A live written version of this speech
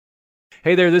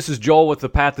Hey there, this is Joel with the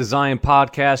Path to Zion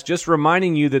podcast, just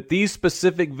reminding you that these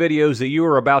specific videos that you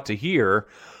are about to hear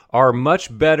are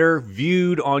much better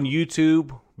viewed on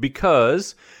YouTube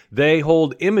because they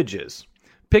hold images,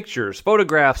 pictures,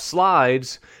 photographs,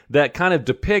 slides that kind of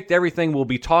depict everything we'll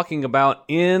be talking about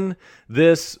in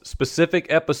this specific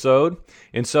episode.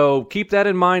 And so keep that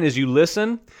in mind as you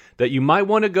listen, that you might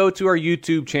want to go to our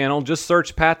YouTube channel. Just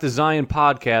search Path to Zion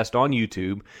podcast on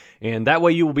YouTube. And that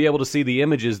way you will be able to see the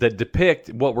images that depict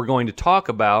what we're going to talk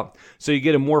about, so you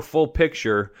get a more full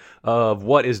picture of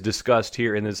what is discussed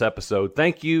here in this episode.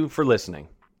 Thank you for listening.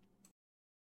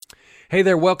 Hey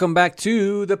there, welcome back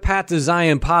to the Path to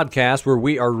Zion podcast, where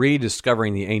we are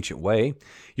rediscovering the ancient way.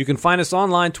 You can find us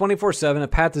online 24/7 at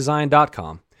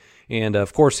pathtozion.com. And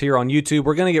of course, here on YouTube,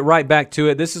 we're going to get right back to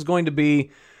it. This is going to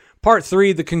be Part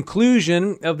 3, the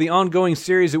conclusion of the ongoing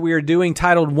series that we are doing,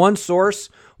 titled One Source,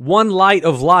 One Light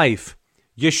of Life,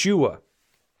 Yeshua.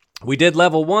 We did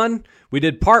Level 1, we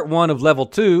did Part 1 of Level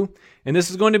 2, and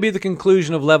this is going to be the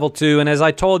conclusion of Level 2. And as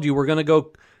I told you, we're going to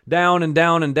go down and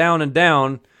down and down and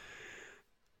down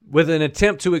with an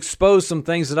attempt to expose some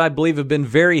things that I believe have been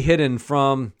very hidden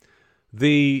from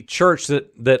the church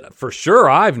that for sure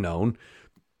I've known.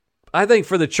 I think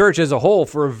for the church as a whole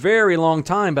for a very long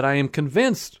time, but I am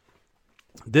convinced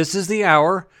this is the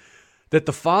hour that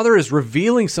the Father is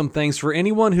revealing some things for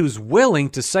anyone who's willing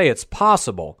to say it's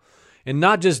possible and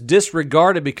not just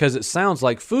disregard it because it sounds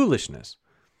like foolishness.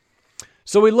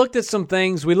 So we looked at some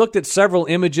things. We looked at several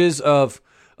images of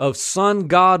sun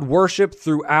god worship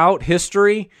throughout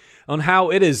history, on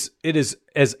how it is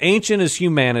as ancient as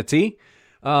humanity.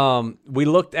 We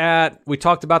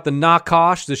talked about the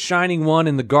Nakash, the shining one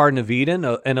in the Garden of Eden,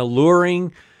 an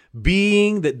alluring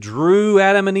being that drew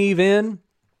Adam and Eve in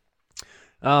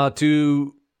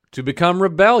to become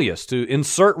rebellious, to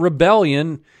insert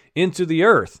rebellion into the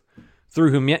earth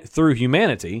through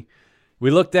humanity.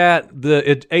 We looked at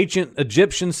the ancient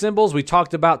Egyptian symbols. We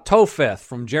talked about Topheth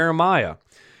from Jeremiah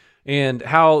and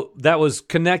how that was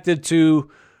connected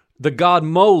to the god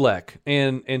Molech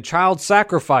and child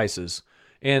sacrifices,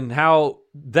 and how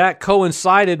that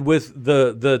coincided with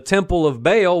the temple of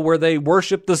Baal, where they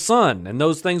worshiped the sun, and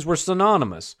those things were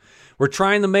synonymous. We're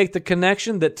trying to make the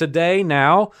connection that today,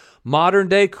 now,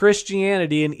 modern-day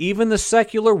Christianity and even the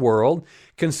secular world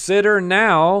consider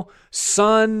now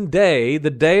Sunday, the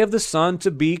day of the sun,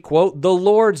 to be, quote, the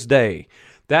Lord's Day.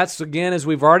 That's, again, as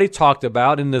we've already talked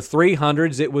about, in the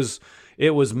 300s, it was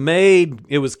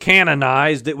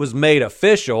canonized, it was made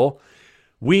official.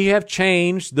 We have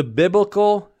changed the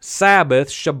biblical Sabbath,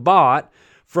 Shabbat,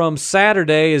 from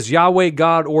Saturday as Yahweh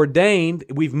God ordained.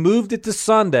 We've moved it to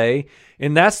Sunday,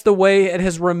 and that's the way it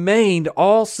has remained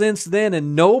all since then,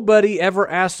 and nobody ever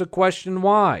asked the question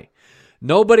why.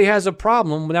 Nobody has a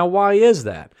problem. Now, why is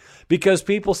that? Because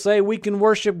people say we can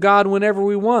worship God whenever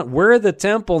we want. We're the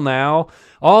temple now.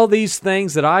 All these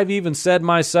things that I've even said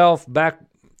myself back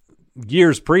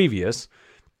years previous.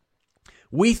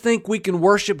 We think we can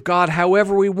worship God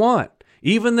however we want,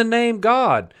 even the name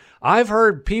God. I've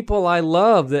heard people I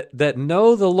love that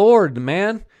know the Lord,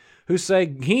 man, who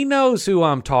say, He knows who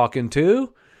I'm talking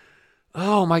to.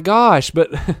 Oh my gosh, but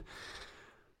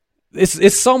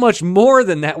it's so much more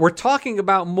than that. We're talking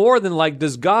about more than like,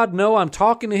 does God know I'm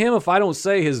talking to Him if I don't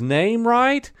say His name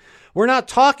right? We're not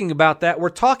talking about that. We're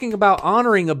talking about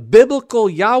honoring a biblical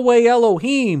Yahweh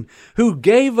Elohim who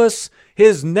gave us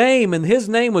His name, and His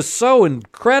name was so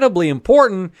incredibly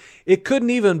important, it couldn't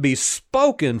even be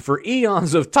spoken for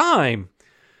eons of time.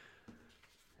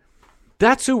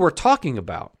 That's who we're talking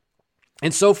about.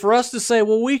 And so for us to say,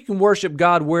 well, we can worship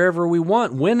God wherever we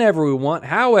want, whenever we want,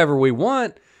 however we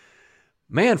want,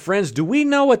 man, friends, do we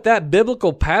know what that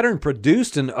biblical pattern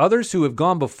produced in others who have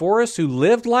gone before us who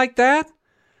lived like that?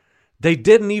 They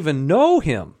didn't even know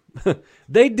Him.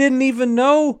 They didn't even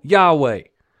know Yahweh.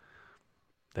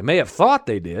 They may have thought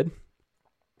they did,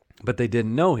 but they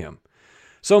didn't know Him.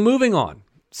 So moving on.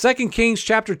 2 Kings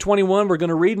chapter 21, we're going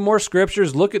to read more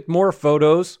scriptures, look at more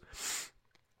photos,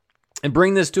 and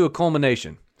bring this to a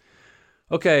culmination.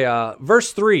 Okay,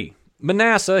 verse 3.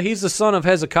 Manasseh, he's the son of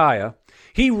Hezekiah.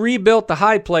 He rebuilt the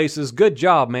high places. Good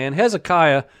job, man.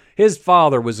 Hezekiah, his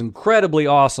father, was incredibly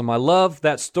awesome. I love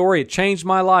that story. It changed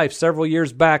my life several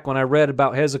years back when I read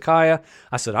about Hezekiah.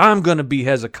 I said, I'm going to be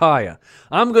Hezekiah.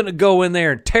 I'm going to go in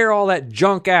there and tear all that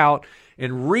junk out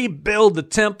and rebuild the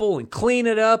temple and clean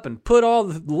it up and put all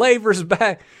the lavers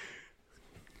back.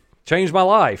 Changed my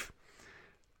life.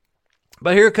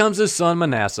 But here comes his son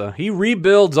Manasseh. He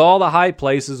rebuilds all the high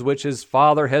places which his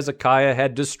father Hezekiah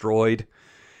had destroyed.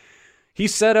 He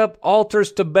set up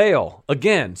altars to Baal.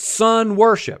 Again, sun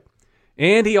worship.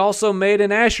 And he also made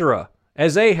an Asherah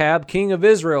as Ahab, king of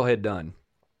Israel, had done.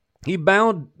 He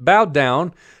bowed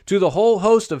down to the whole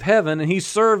host of heaven, and he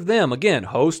served them. Again,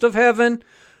 host of heaven,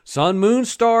 sun, moon,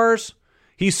 stars,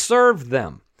 he served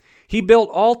them. He built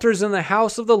altars in the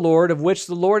house of the Lord, of which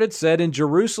the Lord had said, in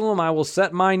Jerusalem I will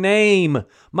set my name.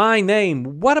 My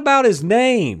name. What about his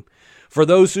name? For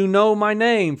those who know my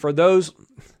name,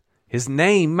 his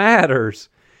name matters.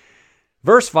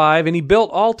 Verse 5, and he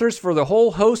built altars for the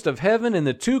whole host of heaven in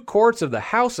the two courts of the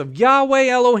house of Yahweh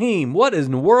Elohim. What in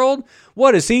the world?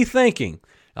 What is he thinking?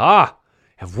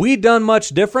 Have we done much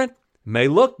different? May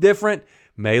look different,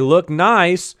 may look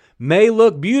nice, may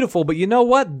look beautiful, but you know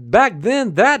what? Back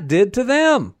then, that did to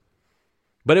them.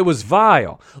 But it was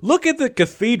vile. Look at the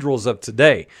cathedrals of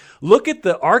today. Look at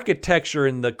the architecture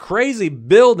and the crazy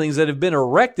buildings that have been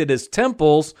erected as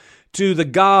temples to the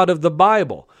God of the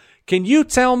Bible. Can you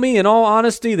tell me in all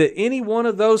honesty that any one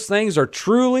of those things are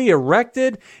truly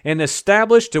erected and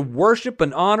established to worship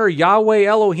and honor Yahweh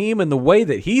Elohim in the way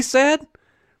that he said?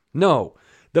 No,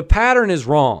 the pattern is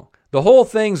wrong. The whole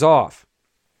thing's off.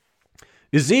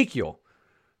 Ezekiel,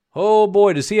 oh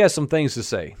boy, does he have some things to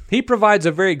say. He provides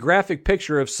a very graphic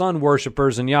picture of sun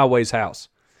worshipers in Yahweh's house.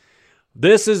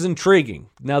 This is intriguing.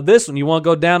 Now this one, you want to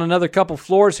go down another couple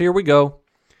floors? Here we go.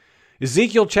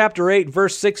 Ezekiel chapter 8,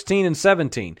 verse 16 and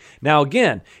 17. Now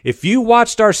again, if you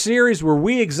watched our series where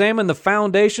we examine the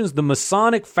foundations, the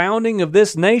Masonic founding of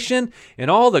this nation, and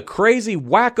all the crazy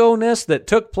wacko-ness that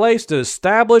took place to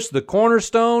establish the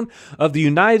cornerstone of the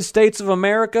United States of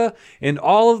America, and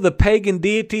all of the pagan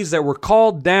deities that were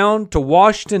called down to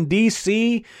Washington,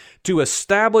 D.C., to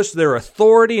establish their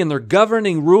authority and their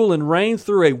governing rule and reign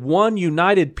through a one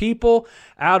united people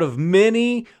out of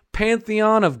many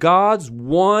pantheon of gods,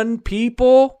 one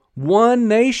people, one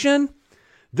nation.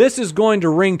 This is going to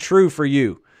ring true for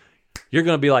you. You're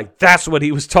going to be like, that's what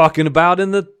he was talking about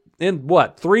in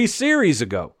 3 series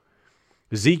ago.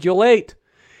 Ezekiel 8.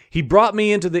 He brought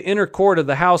me into the inner court of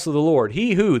the house of the Lord.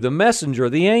 He who, the messenger,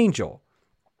 the angel.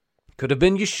 Could have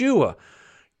been Yeshua.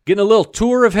 Getting a little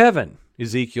tour of heaven,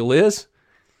 Ezekiel is.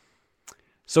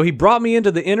 So he brought me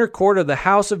into the inner court of the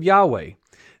house of Yahweh.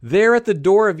 There at the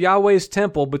door of Yahweh's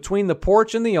temple, between the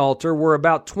porch and the altar, were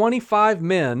about 25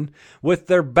 men with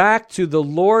their back to the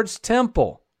Lord's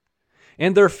temple,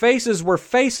 and their faces were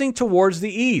facing towards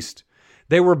the east.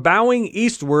 They were bowing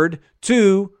eastward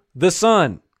to the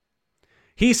sun.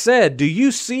 He said, do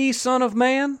you see, Son of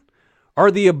Man?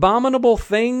 Are the abominable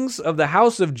things of the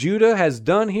house of Judah has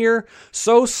done here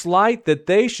so slight that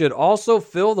they should also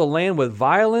fill the land with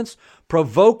violence,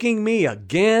 provoking me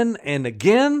again and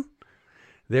again?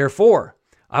 Therefore,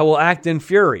 I will act in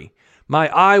fury. My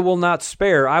eye will not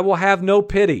spare. I will have no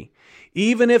pity.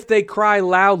 Even if they cry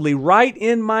loudly right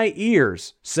in my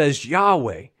ears, says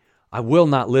Yahweh, I will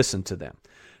not listen to them.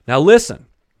 Now listen,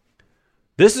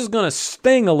 this is going to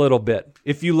sting a little bit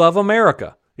if you love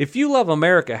America. If you love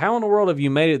America, how in the world have you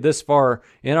made it this far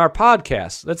in our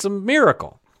podcast? That's a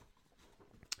miracle.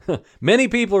 Many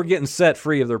people are getting set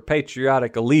free of their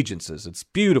patriotic allegiances. It's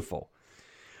beautiful.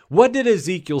 What did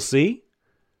Ezekiel see?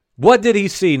 What did he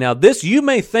see? Now, you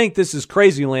may think this is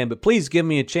crazy land, but please give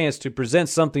me a chance to present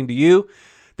something to you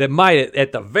that might,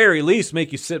 at the very least,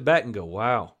 make you sit back and go,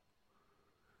 wow.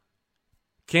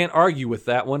 Can't argue with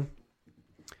that one.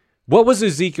 What was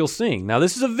Ezekiel seeing? Now,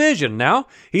 this is a vision. Now,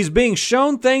 he's being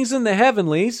shown things in the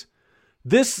heavenlies.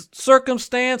 This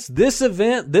circumstance, this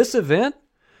event.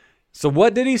 So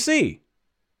what did he see?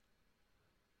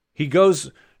 He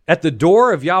goes at the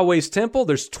door of Yahweh's temple.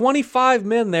 There's 25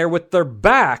 men there with their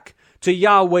back to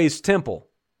Yahweh's temple.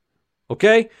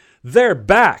 Okay? Their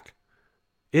back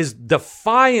is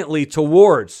defiantly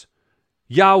towards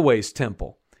Yahweh's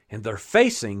temple. And they're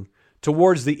facing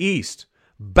towards the east,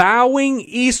 bowing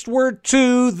eastward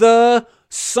to the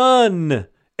sun.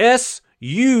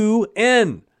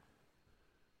 S-U-N.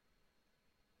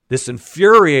 This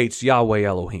infuriates Yahweh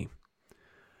Elohim.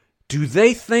 Do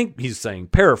they think, he's saying,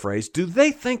 paraphrase, do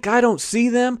they think I don't see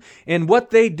them and what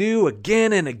they do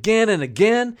again and again and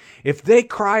again? If they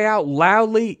cry out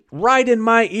loudly right in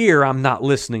my ear, I'm not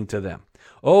listening to them.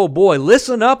 Oh boy,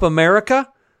 listen up,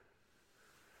 America.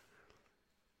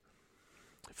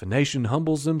 If a nation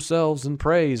humbles themselves and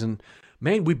prays, and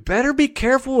man, we better be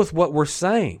careful with what we're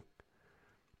saying.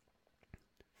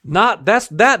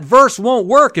 That verse won't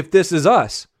work if this is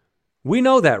us. We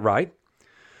know that, right?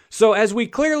 So as we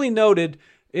clearly noted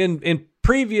in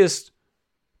previous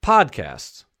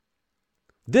podcasts,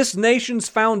 this nation's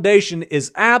foundation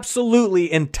is absolutely,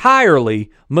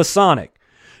 entirely Masonic.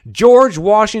 George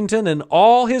Washington and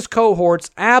all his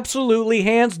cohorts, absolutely,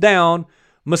 hands down,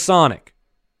 Masonic.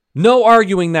 No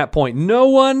arguing that point. No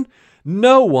one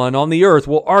No one on the earth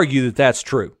will argue that that's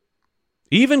true.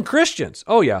 Even Christians.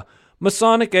 Oh, yeah.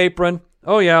 Masonic apron.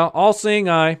 Oh, yeah. All-seeing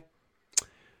eye.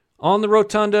 On the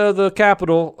rotunda of the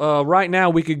Capitol, right now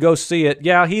we could go see it.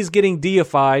 Yeah, he's getting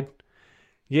deified.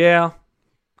 Yeah,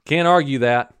 can't argue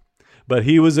that. But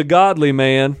he was a godly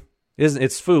man.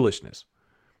 It's foolishness.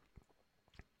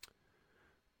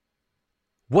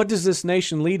 What does this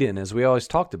nation lead in, as we always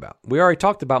talked about? We already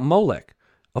talked about Molech,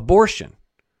 abortion.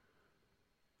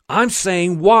 I'm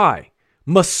saying why?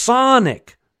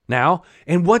 Masonic. Now,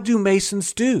 and what do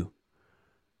Masons do?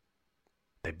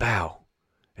 They bow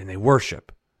and they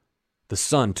worship the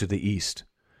sun to the east.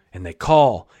 And they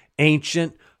call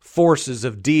ancient forces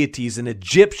of deities and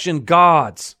Egyptian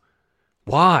gods.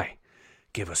 Why?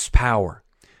 Give us power.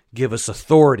 Give us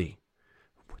authority.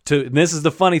 And this is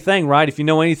the funny thing, right? If you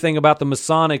know anything about the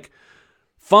Masonic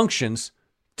functions,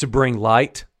 to bring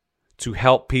light, to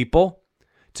help people,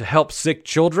 to help sick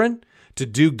children, to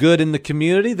do good in the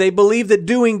community. They believe that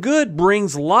doing good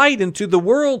brings light into the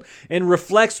world and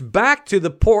reflects back to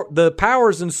the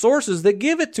powers and sources that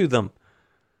give it to them.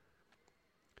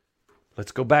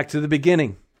 Let's go back to the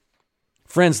beginning.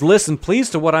 Friends, listen please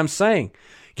to what I'm saying.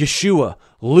 Yeshua,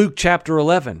 Luke chapter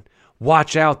 11.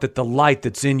 Watch out that the light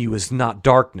that's in you is not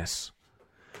darkness.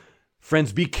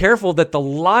 Friends, be careful that the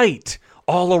light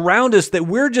all around us that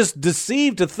we're just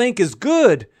deceived to think is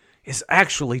good is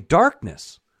actually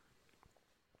darkness.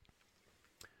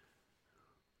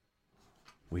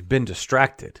 We've been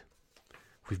distracted.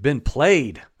 We've been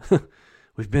played.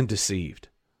 We've been deceived,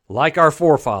 like our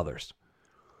forefathers.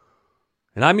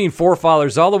 And I mean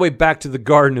forefathers all the way back to the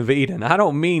Garden of Eden. I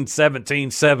don't mean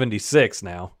 1776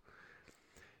 now.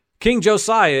 King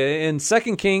Josiah in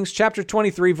 2 Kings chapter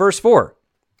 23, verse 4.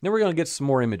 Then we're going to get some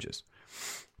more images.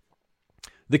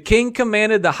 The king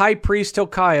commanded the high priest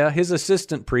Hilkiah, his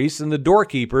assistant priests, and the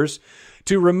doorkeepers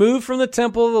to remove from the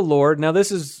temple of the Lord. Now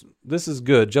this is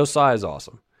good. Josiah is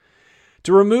awesome.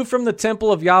 To remove from the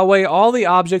temple of Yahweh all the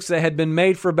objects that had been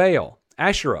made for Baal,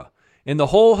 Asherah, and the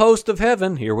whole host of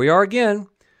heaven. Here we are again.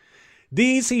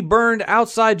 These he burned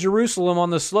outside Jerusalem on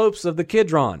the slopes of the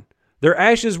Kidron. Their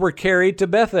ashes were carried to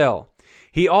Bethel.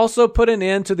 He also put an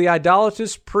end to the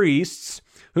idolatrous priests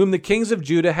whom the kings of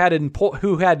Judah had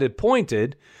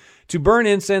appointed to burn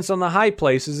incense on the high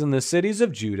places in the cities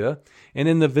of Judah and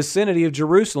in the vicinity of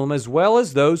Jerusalem, as well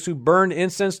as those who burned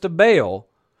incense to Baal,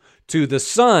 to the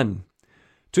sun,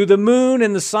 to the moon,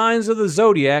 and the signs of the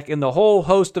zodiac, and the whole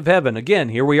host of heaven. Again,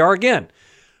 here we are again.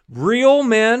 Real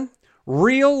men,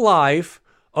 real life,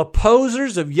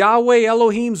 opposers of Yahweh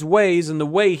Elohim's ways and the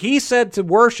way he said to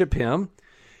worship him,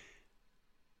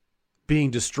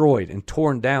 being destroyed and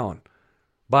torn down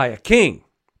by a king.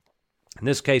 In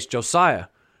this case, Josiah,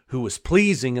 who was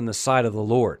pleasing in the sight of the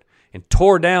Lord and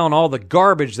tore down all the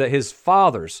garbage that his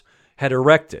fathers had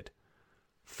erected.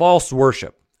 False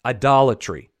worship,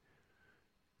 idolatry,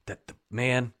 that the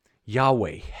man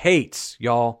Yahweh hates,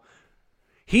 y'all.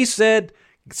 He said,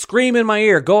 scream in my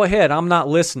ear, go ahead, I'm not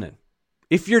listening.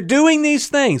 If you're doing these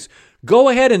things, go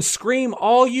ahead and scream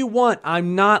all you want.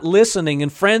 I'm not listening. And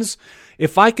friends,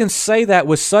 if I can say that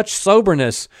with such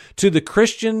soberness to the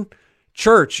Christian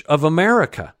church of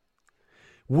America,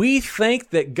 we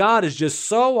think that God is just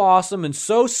so awesome and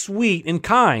so sweet and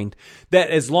kind that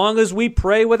as long as we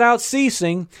pray without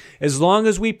ceasing, as long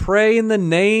as we pray in the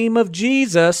name of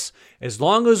Jesus, as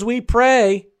long as we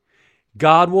pray,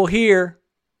 God will hear.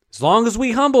 As long as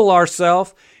we humble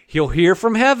ourselves, He'll hear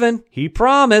from heaven. He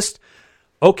promised.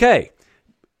 Okay.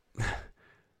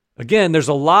 Again, there's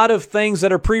a lot of things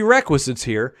that are prerequisites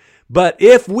here. But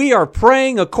if we are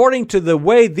praying according to the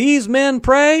way these men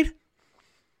prayed,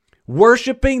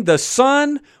 worshiping the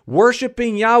sun,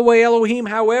 worshiping Yahweh Elohim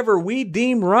however we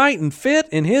deem right and fit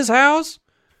in His house,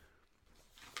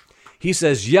 He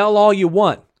says, yell all you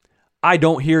want. I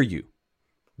don't hear you.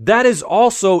 That is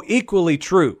also equally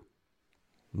true.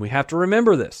 We have to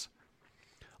remember this.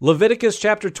 Leviticus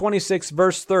chapter 26,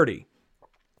 verse 30.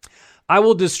 I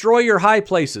will destroy your high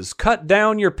places, cut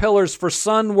down your pillars for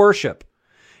sun worship,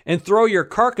 and throw your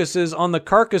carcasses on the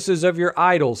carcasses of your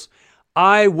idols.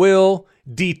 I will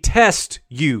detest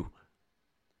you.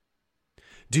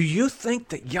 Do you think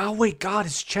that Yahweh God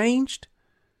has changed?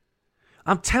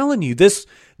 I'm telling you, this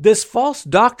false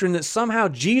doctrine that somehow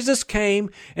Jesus came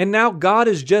and now God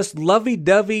is just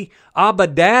lovey-dovey Abba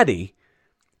Daddy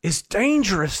is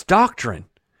dangerous doctrine.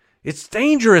 It's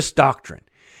dangerous doctrine.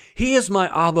 He is my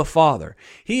Abba Father.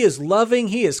 He is loving.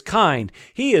 He is kind.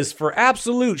 He is for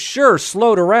absolute sure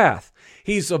slow to wrath.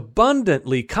 He's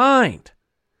abundantly kind.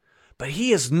 But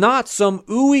He is not some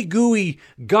ooey-gooey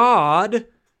God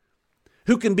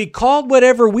who can be called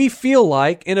whatever we feel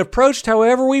like and approached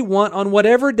however we want on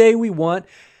whatever day we want,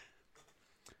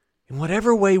 in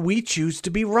whatever way we choose to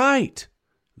be right.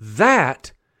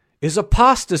 That is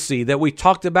apostasy that we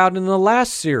talked about in the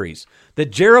last series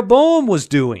that Jeroboam was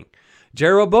doing.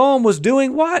 Jeroboam was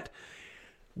doing what?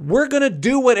 We're going to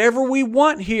do whatever we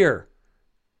want here.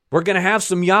 We're going to have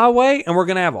some Yahweh, and we're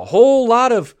going to have a whole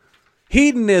lot of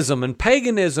hedonism and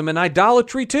paganism and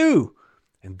idolatry too.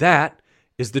 And that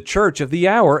is the church of the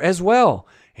hour as well.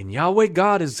 And Yahweh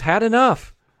God has had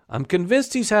enough. I'm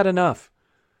convinced he's had enough.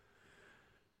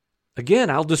 Again,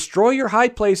 I'll destroy your high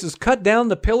places, cut down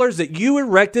the pillars that you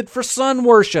erected for sun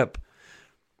worship.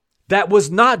 That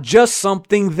was not just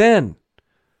something then.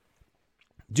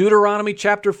 Deuteronomy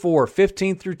chapter 4,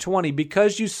 15 through 20.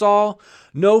 Because you saw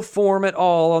no form at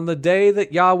all on the day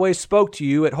that Yahweh spoke to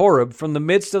you at Horeb from the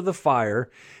midst of the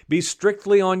fire, be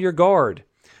strictly on your guard,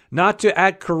 not to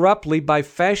act corruptly by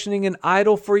fashioning an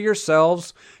idol for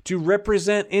yourselves to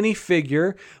represent any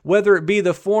figure, whether it be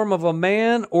the form of a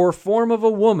man or form of a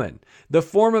woman, the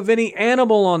form of any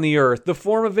animal on the earth, the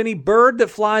form of any bird that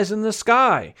flies in the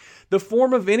sky, the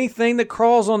form of anything that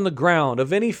crawls on the ground,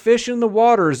 of any fish in the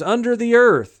waters under the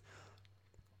earth.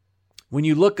 When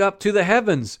you look up to the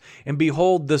heavens and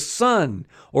behold the sun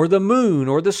or the moon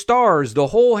or the stars, the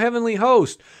whole heavenly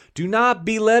host, do not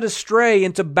be led astray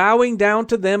into bowing down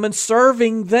to them and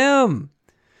serving them.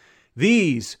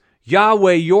 These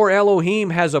Yahweh your Elohim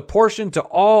has apportioned to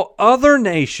all other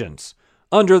nations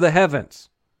under the heavens.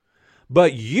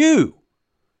 But you,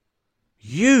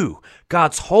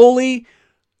 God's holy,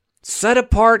 set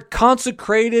apart,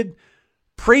 consecrated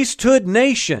priesthood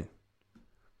nation,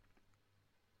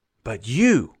 but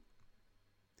you,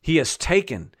 he has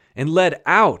taken and led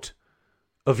out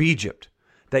of Egypt,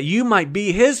 that you might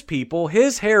be his people,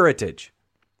 his heritage.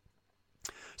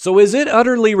 So is it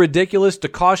utterly ridiculous to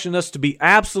caution us to be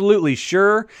absolutely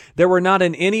sure that we're not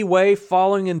in any way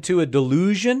falling into a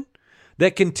delusion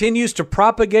that continues to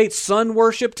propagate sun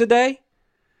worship today?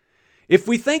 If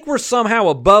we think we're somehow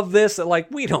above this, that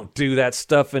like we don't do that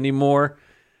stuff anymore,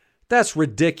 that's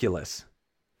ridiculous.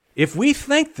 If we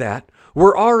think that,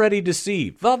 we're already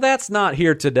deceived. Well, that's not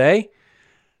here today.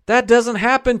 That doesn't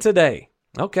happen today.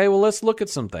 Okay, well, let's look at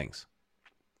some things.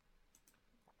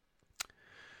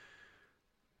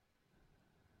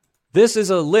 This is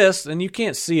a list, and you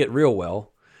can't see it real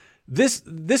well. This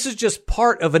is just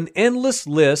part of an endless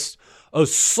list of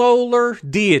solar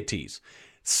deities,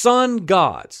 sun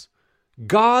gods,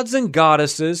 gods and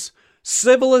goddesses,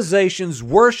 civilizations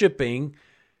worshiping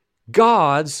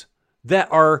gods that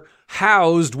are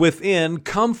housed within,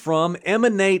 come from,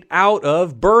 emanate out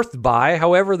of, birthed by,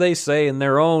 however they say in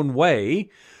their own way,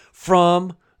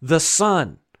 from the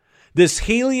sun. This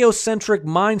heliocentric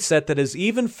mindset that has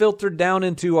even filtered down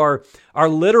into our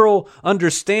literal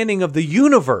understanding of the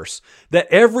universe, that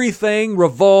everything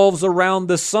revolves around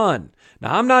the sun.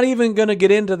 Now, I'm not even going to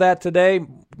get into that today.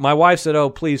 My wife said, oh,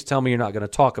 please tell me you're not going to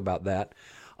talk about that.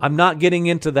 I'm not getting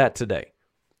into that today.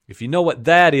 If you know what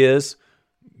that is,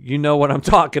 you know what I'm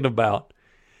talking about.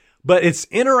 But it's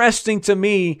interesting to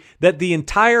me that the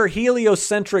entire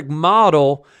heliocentric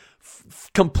model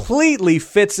completely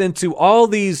fits into all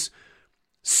these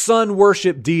sun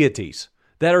worship deities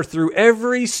that are through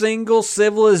every single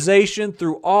civilization,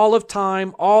 through all of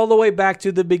time, all the way back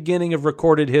to the beginning of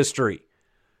recorded history.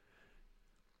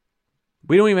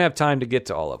 We don't even have time to get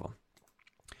to all of them.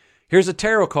 Here's a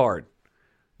tarot card.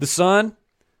 The sun,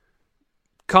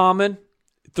 common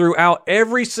throughout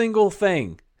every single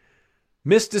thing.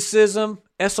 Mysticism,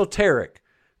 esoteric.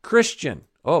 Christian.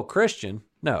 Oh, Christian?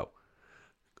 No.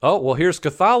 Oh, well, here's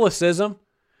Catholicism.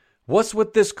 What's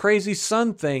with this crazy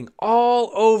sun thing?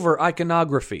 All over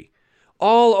iconography.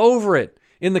 All over it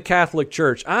in the Catholic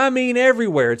Church. I mean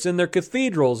everywhere. It's in their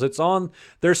cathedrals. It's on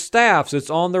their staffs. It's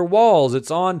on their walls.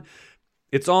 It's on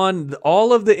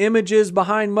all of the images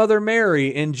behind Mother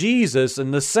Mary and Jesus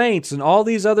and the saints and all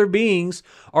these other beings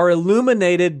are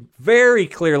illuminated very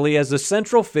clearly as a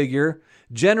central figure,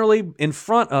 generally in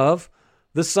front of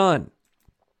the sun.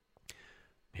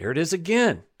 Here it is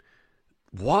again.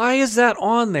 Why is that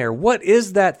on there? What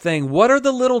is that thing? What are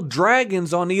the little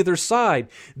dragons on either side?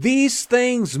 These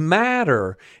things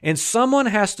matter. And someone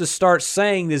has to start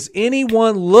saying, is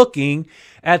anyone looking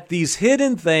at these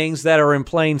hidden things that are in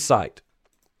plain sight?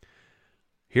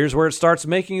 Here's where it starts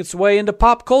making its way into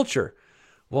pop culture.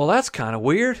 Well, that's kind of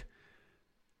weird.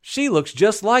 She looks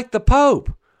just like the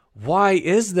Pope. Why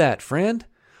is that, friend?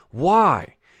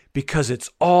 Why? Because it's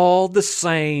all the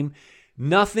same.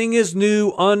 Nothing is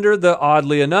new under the,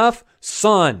 oddly enough,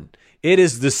 sun. It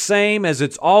is the same as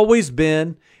it's always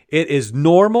been. It is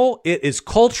normal. It is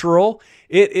cultural.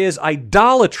 It is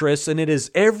idolatrous, and it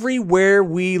is everywhere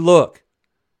we look.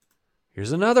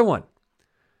 Here's another one.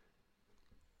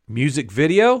 Music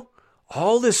video,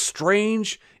 all this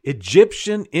strange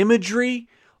Egyptian imagery,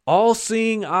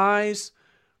 all-seeing eyes,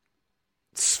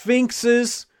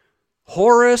 sphinxes,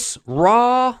 Horus,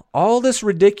 Ra, all this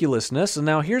ridiculousness. And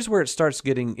now here's where it starts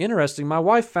getting interesting. My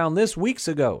wife found this weeks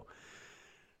ago.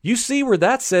 You see where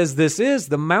that says this is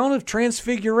the Mount of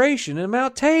Transfiguration in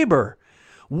Mount Tabor.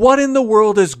 What in the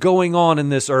world is going on in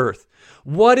this earth?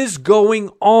 What is going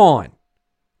on?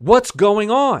 What's going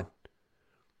on?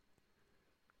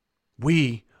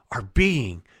 We are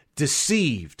being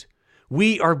deceived.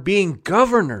 We are being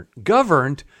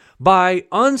governed by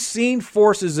unseen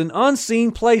forces in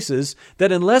unseen places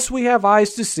that unless we have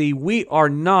eyes to see, we are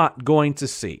not going to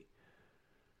see.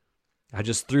 I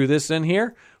just threw this in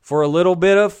here for a little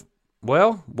bit of,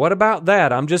 well, what about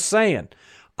that? I'm just saying.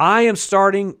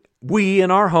 We in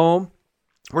our home,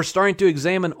 we're starting to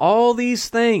examine all these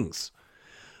things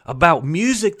about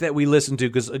music that we listen to.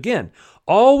 Because again,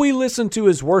 all we listen to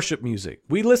is worship music.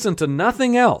 We listen to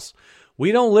nothing else.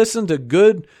 We don't listen to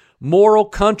good moral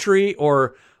country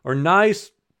or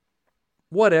nice,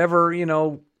 whatever,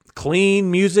 clean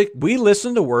music. We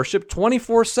listen to worship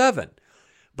 24/7.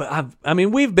 But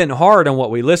we've been hard on what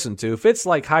we listen to. If it's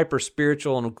like hyper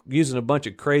spiritual and using a bunch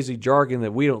of crazy jargon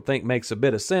that we don't think makes a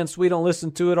bit of sense, we don't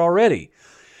listen to it already.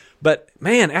 But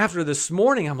man, after this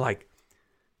morning,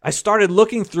 I started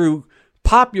looking through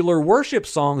popular worship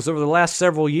songs over the last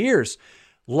several years.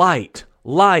 Light,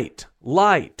 light,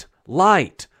 light,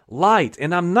 light, light.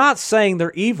 And I'm not saying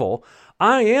they're evil.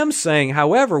 I am saying,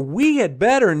 however, we had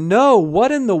better know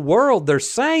what in the world they're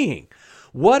saying.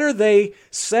 What are they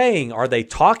saying? Are they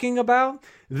talking about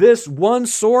this one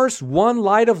source, one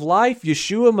light of life,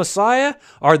 Yeshua Messiah?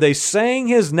 Are they saying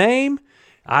his name?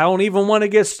 I don't even want to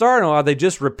get started. Are they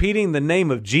just repeating the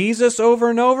name of Jesus over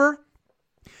and over?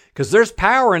 Because there's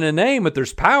power in the name, but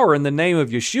there's power in the name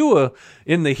of Yeshua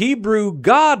in the Hebrew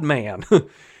God-man.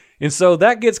 And so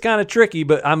that gets kind of tricky,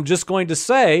 but I'm just going to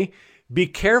say, be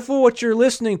careful what you're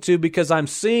listening to, because I'm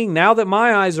seeing now that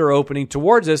my eyes are opening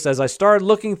towards this as I started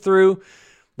looking through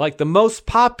like the most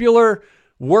popular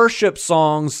worship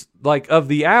songs like of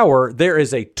the hour, there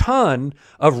is a ton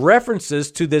of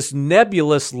references to this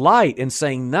nebulous light and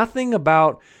saying nothing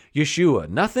about Yeshua,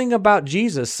 nothing about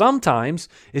Jesus. Sometimes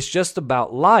it's just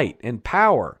about light and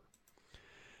power.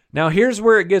 Now here's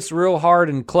where it gets real hard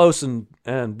and close, and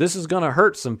this is going to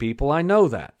hurt some people. I know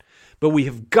that. But we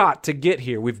have got to get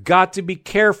here. We've got to be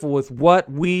careful with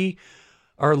what we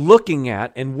are looking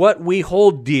at and what we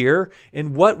hold dear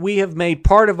and what we have made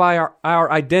part of our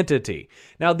identity.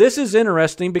 Now, this is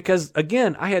interesting because,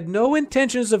 again, I had no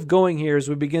intentions of going here as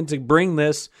we begin to bring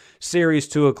this series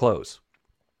to a close.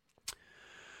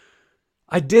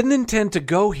 I didn't intend to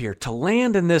go here, to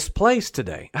land in this place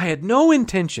today. I had no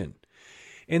intention.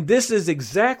 And this is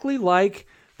exactly like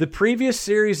the previous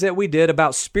series that we did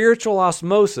about spiritual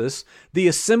osmosis, the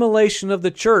assimilation of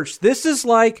the church. This is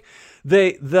like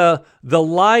the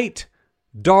light,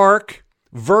 dark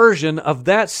version of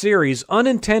that series,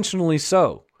 unintentionally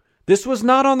so. This was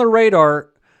not on the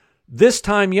radar this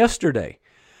time yesterday.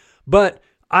 But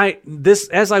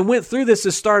as I went through this,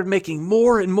 it started making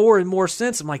more and more and more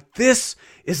sense. I'm like, this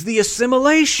is the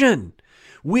assimilation.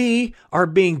 We are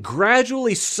being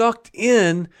gradually sucked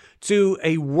in to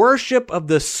a worship of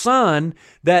the Son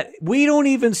that we don't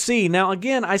even see. Now,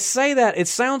 again, I say that, it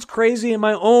sounds crazy in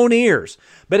my own ears.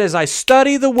 But as I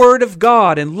study the Word of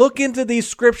God and look into these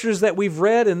scriptures that we've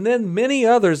read, and then many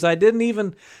others I didn't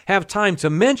even have time to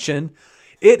mention,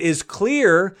 it is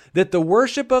clear that the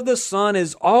worship of the Son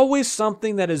is always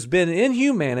something that has been in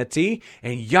humanity,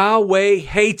 and Yahweh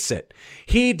hates it.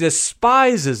 He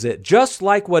despises it, just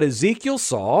like what Ezekiel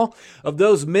saw of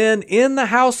those men in the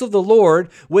house of the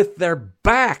Lord with their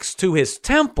backs to his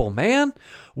temple, man,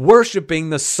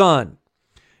 worshiping the Son.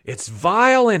 It's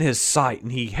vile in his sight,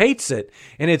 and he hates it,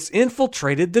 and it's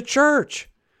infiltrated the church.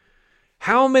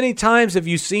 How many times have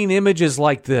you seen images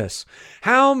like this?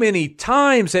 How many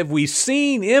times have we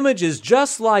seen images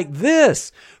just like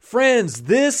this? Friends,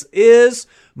 this is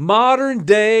modern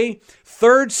day,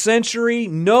 3rd century,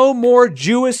 no more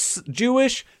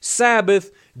Jewish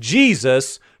Sabbath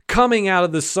Jesus coming out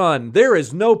of the sun. There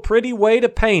is no pretty way to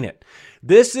paint it.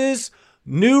 This is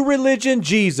new religion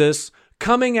Jesus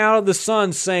coming out of the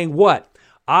sun saying what?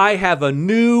 I have a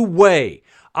new way.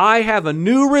 I have a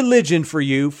new religion for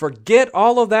you. Forget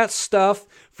all of that stuff.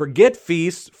 Forget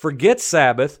feasts. Forget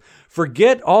Sabbath.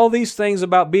 Forget all these things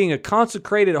about being a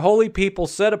consecrated holy people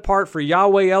set apart for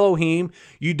Yahweh Elohim.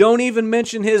 You don't even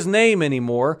mention his name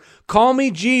anymore. Call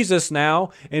me Jesus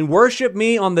now and worship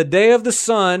me on the day of the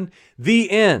sun,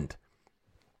 the end.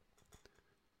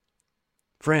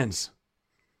 Friends,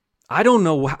 I don't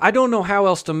know how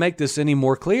else to make this any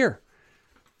more clear.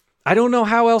 I don't know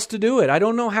how else to do it. I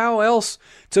don't know how else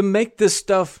to make this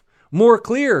stuff more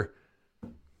clear.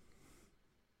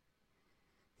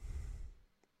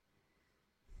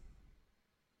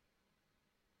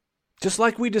 Just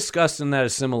like we discussed in that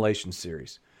assimilation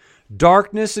series,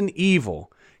 darkness and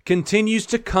evil continues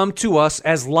to come to us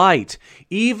as light,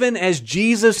 even as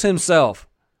Jesus himself.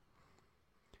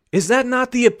 Is that not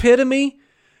the epitome?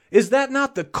 Is that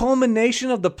not the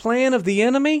culmination of the plan of the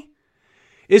enemy?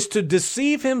 Is to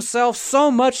deceive himself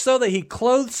so much so that he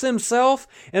clothes himself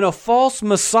in a false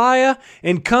Messiah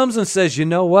and comes and says, you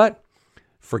know what?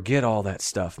 Forget all that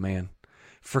stuff, man.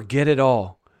 Forget it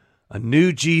all. A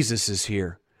new Jesus is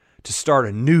here to start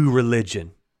a new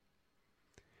religion.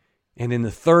 And in the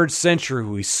 3rd century,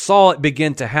 we saw it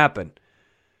begin to happen.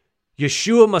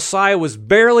 Yeshua Messiah was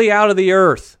barely out of the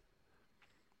earth.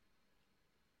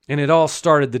 And it all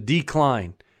started the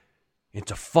decline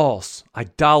into false,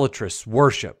 idolatrous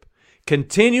worship,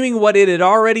 continuing what it had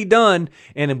already done.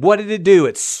 And what did it do?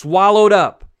 It swallowed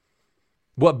up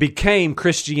what became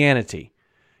Christianity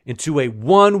into a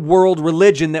one-world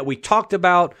religion that we talked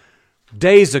about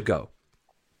days ago.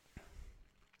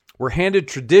 We're handed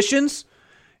traditions,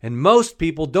 and most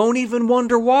people don't even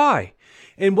wonder why.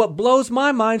 And what blows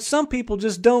my mind, some people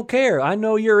just don't care. I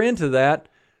know you're into that.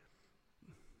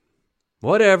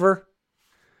 Whatever.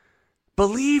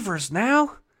 Believers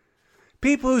now,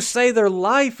 people who say their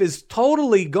life is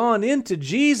totally gone into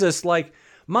Jesus, like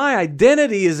my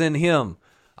identity is in him.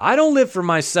 I don't live for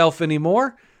myself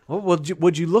anymore. Well,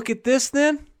 would you look at this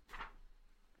then?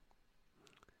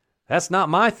 That's not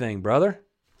my thing, brother.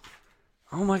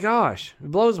 Oh my gosh, it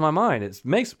blows my mind. It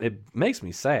makes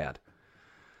me sad.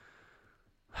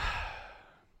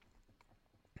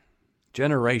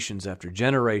 Generations after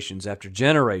generations after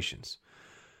generations.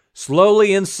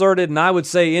 Slowly inserted, and I would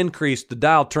say increased, the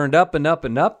dial turned up and up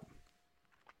and up.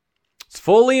 It's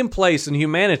fully in place in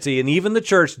humanity, and even the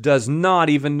church does not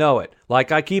even know it.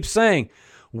 Like I keep saying,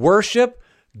 worship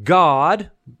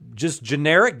God, just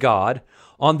generic God,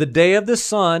 on the day of the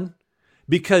sun,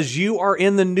 because you are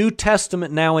in the New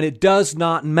Testament now, and it does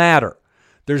not matter.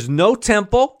 There's no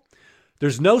temple.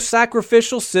 There's no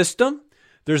sacrificial system.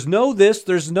 There's no this.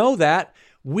 There's no that.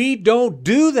 We don't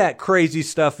do that crazy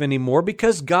stuff anymore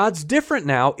because God's different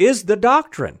now, is the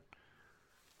doctrine.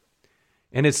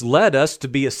 And it's led us to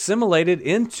be assimilated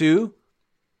into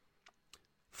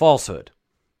falsehood.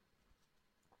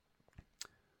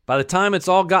 By the time it's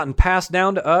all gotten passed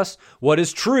down to us, what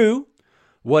is true,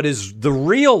 what is the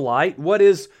real light, what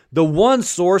is the one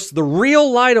source, the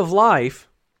real light of life,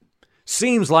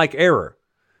 seems like error.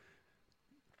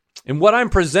 And what I'm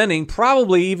presenting,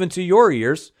 probably even to your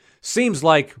ears, seems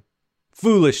like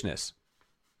foolishness,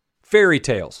 fairy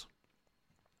tales.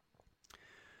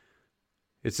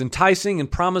 It's enticing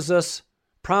and promises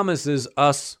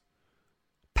us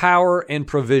power and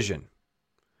provision.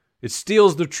 It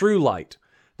steals the true light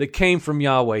that came from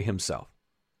Yahweh himself,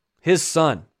 his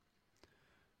Son.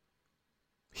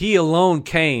 He alone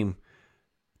came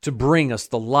to bring us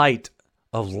the light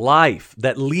of life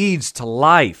that leads to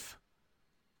life.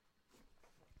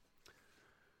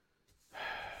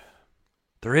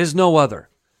 There is no other.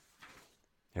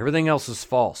 Everything else is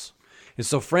false. And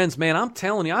so, friends, man, I'm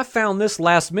telling you, I found this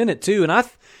last minute too. And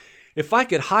if I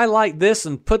could highlight this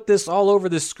and put this all over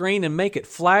the screen and make it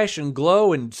flash and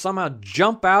glow and somehow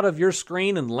jump out of your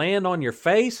screen and land on your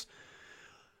face,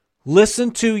 listen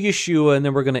to Yeshua, and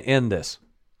then we're going to end this.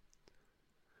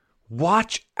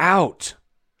 Watch out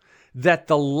that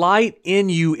the light in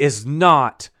you is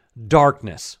not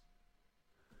darkness.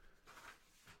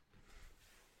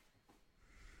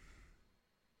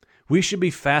 We should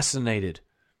be fascinated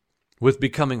with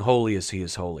becoming holy as he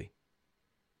is holy.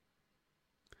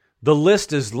 The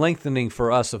list is lengthening for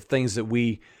us of things that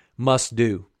we must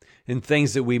do and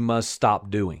things that we must stop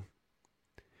doing.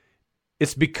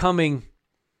 It's becoming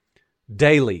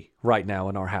daily right now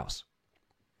in our house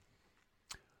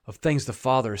of things the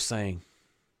Father is saying,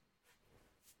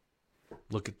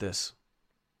 look at this.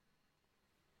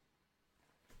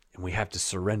 And we have to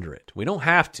surrender it. We don't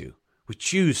have to. We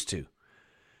choose to.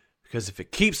 Because if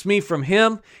it keeps me from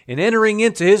him and entering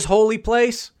into his holy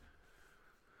place,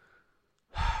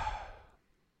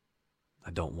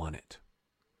 I don't want it.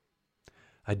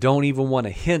 I don't even want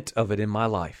a hint of it in my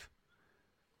life.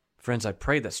 Friends, I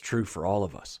pray that's true for all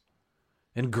of us.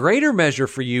 in greater measure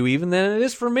for you even than it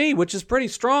is for me, which is pretty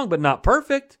strong, but not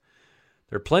perfect.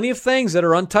 There are plenty of things that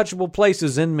are untouchable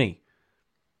places in me.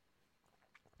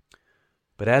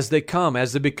 But as they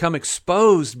become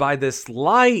exposed by this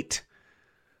light,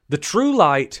 the true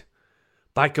light,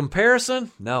 by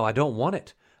comparison, no, I don't want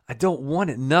it. I don't want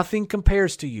it. Nothing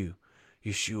compares to you,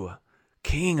 Yeshua,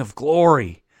 King of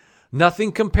glory.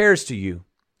 Nothing compares to you.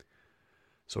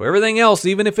 So everything else,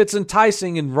 even if it's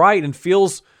enticing and right and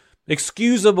feels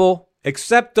excusable,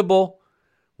 acceptable,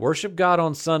 worship God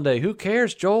on Sunday. Who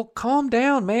cares, Joel? Calm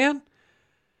down, man.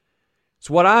 It's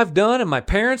what I've done, and my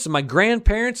parents and my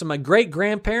grandparents and my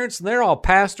great-grandparents, and they're all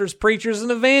pastors, preachers,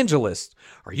 and evangelists.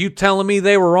 Are you telling me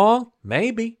they were wrong?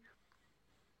 Maybe.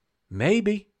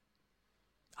 Maybe.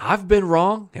 I've been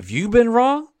wrong. Have you been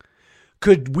wrong?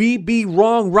 Could we be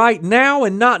wrong right now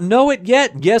and not know it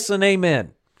yet? Yes and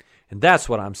amen. And that's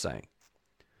what I'm saying.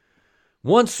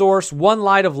 One source, one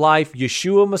light of life,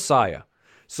 Yeshua Messiah.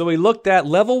 So we looked at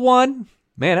level 1.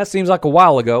 Man, that seems like a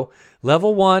while ago.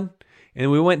 Level 1. And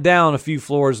we went down a few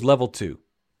floors, level 2.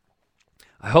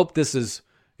 I hope this is,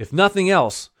 if nothing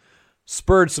else,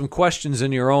 spurred some questions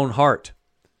in your own heart.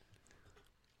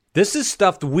 This is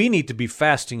stuff that we need to be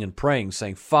fasting and praying,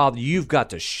 saying, Father, you've got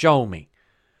to show me.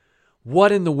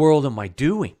 What in the world am I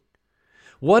doing?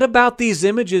 What about these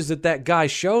images that guy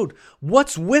showed?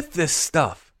 What's with this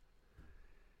stuff?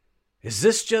 Is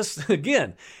this just,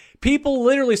 again, people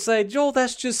literally say, Joel,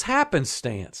 that's just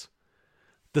happenstance.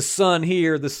 The sun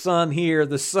here, the sun here,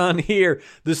 the sun here,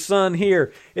 the sun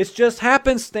here. It's just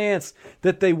happenstance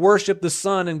that they worship the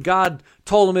sun and God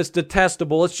told them it's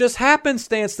detestable. It's just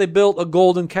happenstance they built a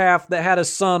golden calf that had a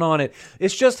sun on it.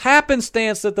 It's just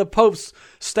happenstance that the Pope's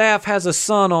staff has a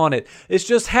sun on it. It's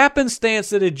just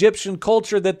happenstance that Egyptian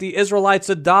culture that the Israelites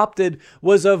adopted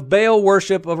was of Baal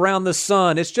worship around the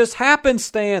sun. It's just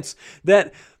happenstance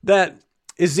that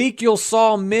Ezekiel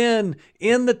saw men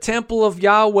in the temple of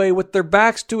Yahweh with their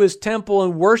backs to his temple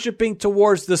and worshiping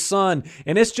towards the sun.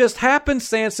 And it's just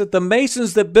happenstance that the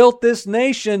Masons that built this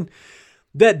nation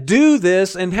that do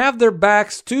this and have their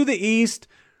backs to the east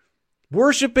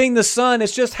worshiping the sun.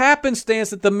 It's just happenstance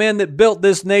that the men that built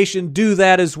this nation do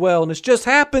that as well. And it's just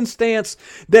happenstance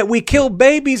that we kill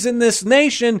babies in this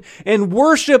nation and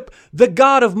worship the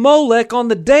god of Molech on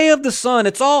the day of the sun.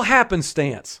 It's all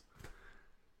happenstance.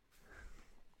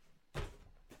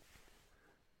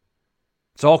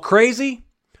 It's all crazy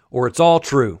or it's all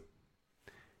true.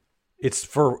 It's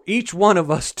for each one of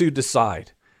us to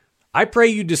decide. I pray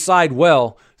you decide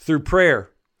well through prayer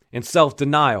and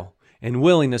self-denial and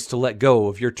willingness to let go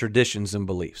of your traditions and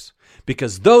beliefs,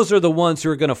 because those are the ones who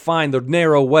are going to find the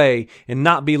narrow way and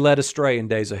not be led astray in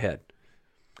days ahead.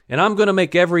 And I'm going to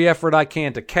make every effort I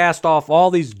can to cast off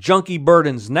all these junky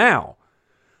burdens now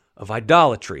of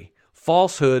idolatry,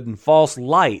 falsehood, and false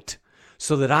light,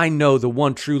 so that I know the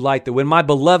one true light, that when my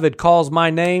beloved calls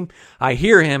my name, I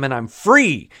hear him and I'm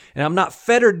free. And I'm not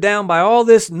fettered down by all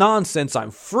this nonsense. I'm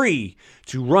free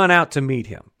to run out to meet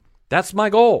him. That's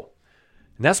my goal.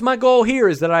 And that's my goal here,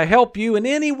 is that I help you in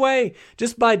any way,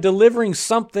 just by delivering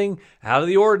something out of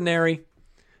the ordinary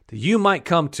that you might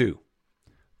come to.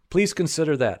 Please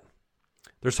consider that.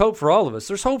 There's hope for all of us.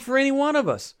 There's hope for any one of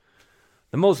us.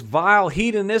 The most vile,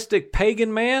 hedonistic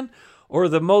pagan man, or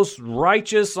the most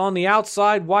righteous on the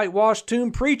outside whitewashed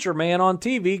tomb preacher man on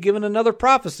TV giving another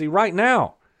prophecy right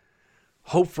now.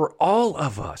 Hope for all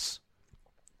of us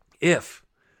if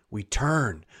we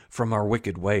turn from our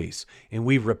wicked ways and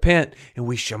we repent and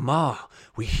we shema,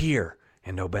 we hear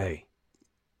and obey.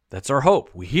 That's our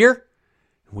hope. We hear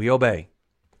and we obey.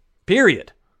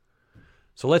 Period.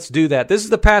 So let's do that. This is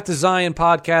the Path to Zion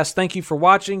podcast. Thank you for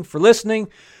watching, for listening.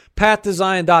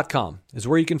 PathToZion.com is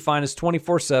where you can find us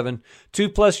 24/7.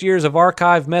 2+ years of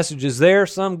archived messages there.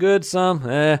 Some good, some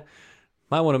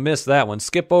might want to miss that one.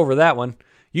 Skip over that one.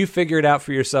 You figure it out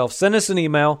for yourself. Send us an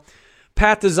email,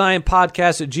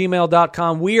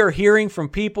 PathToZionPodcast@gmail.com. We are hearing from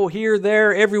people here,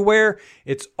 there, everywhere.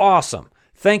 It's awesome.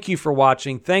 Thank you for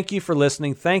watching. Thank you for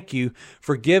listening. Thank you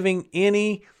for giving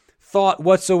any thought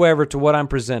whatsoever to what I'm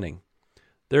presenting.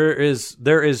 There is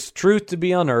truth to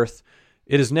be unearthed.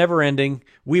 It is never ending.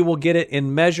 We will get it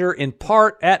in measure, in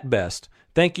part, at best.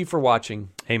 Thank you for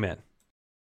watching. Amen.